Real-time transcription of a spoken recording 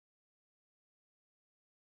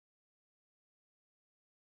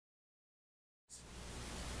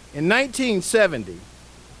In 1970,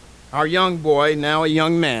 our young boy, now a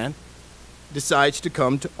young man, decides to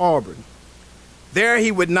come to Auburn. There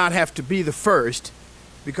he would not have to be the first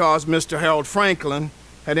because Mr. Harold Franklin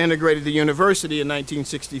had integrated the university in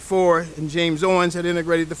 1964 and James Owens had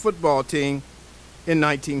integrated the football team in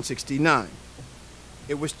 1969.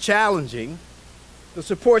 It was challenging. The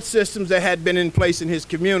support systems that had been in place in his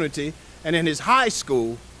community and in his high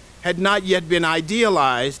school had not yet been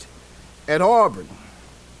idealized at Auburn.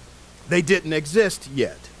 They didn't exist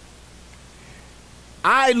yet.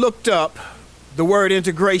 I looked up the word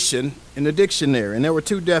integration in the dictionary, and there were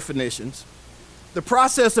two definitions. The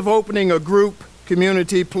process of opening a group,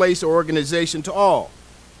 community, place, or organization to all,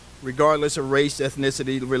 regardless of race,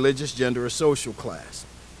 ethnicity, religious, gender, or social class.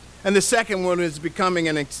 And the second one is becoming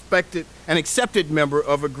an accepted member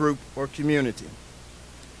of a group or community.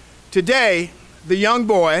 Today, the young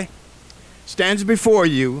boy stands before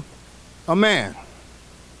you, a man.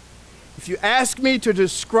 If you ask me to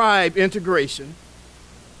describe integration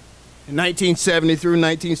in 1970 through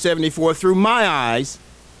 1974 through my eyes,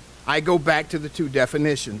 I go back to the two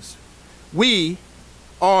definitions. We,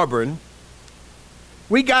 Auburn,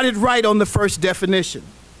 we got it right on the first definition.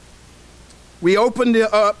 We opened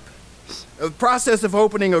it up, the process of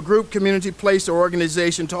opening a group, community, place, or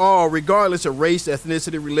organization to all, regardless of race,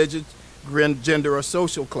 ethnicity, religion, gender, or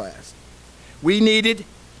social class. We needed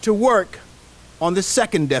to work on the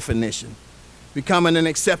second definition, becoming an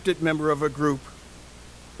accepted member of a group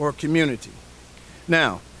or community.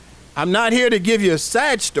 Now, I'm not here to give you a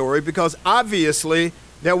sad story because obviously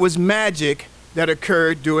there was magic that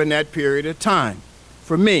occurred during that period of time.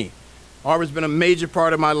 For me, Auburn's been a major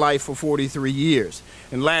part of my life for 43 years.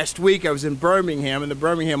 And last week I was in Birmingham, and the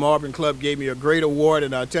Birmingham Auburn Club gave me a great award,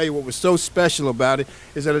 and I'll tell you what was so special about it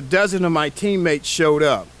is that a dozen of my teammates showed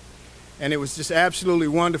up. And it was just absolutely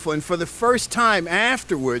wonderful. And for the first time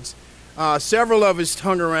afterwards, several of us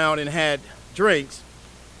hung around and had drinks,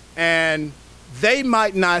 and they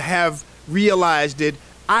might not have realized it.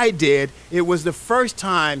 I did. It was the first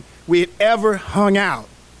time we had ever hung out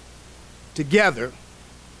together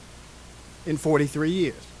in 43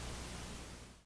 years.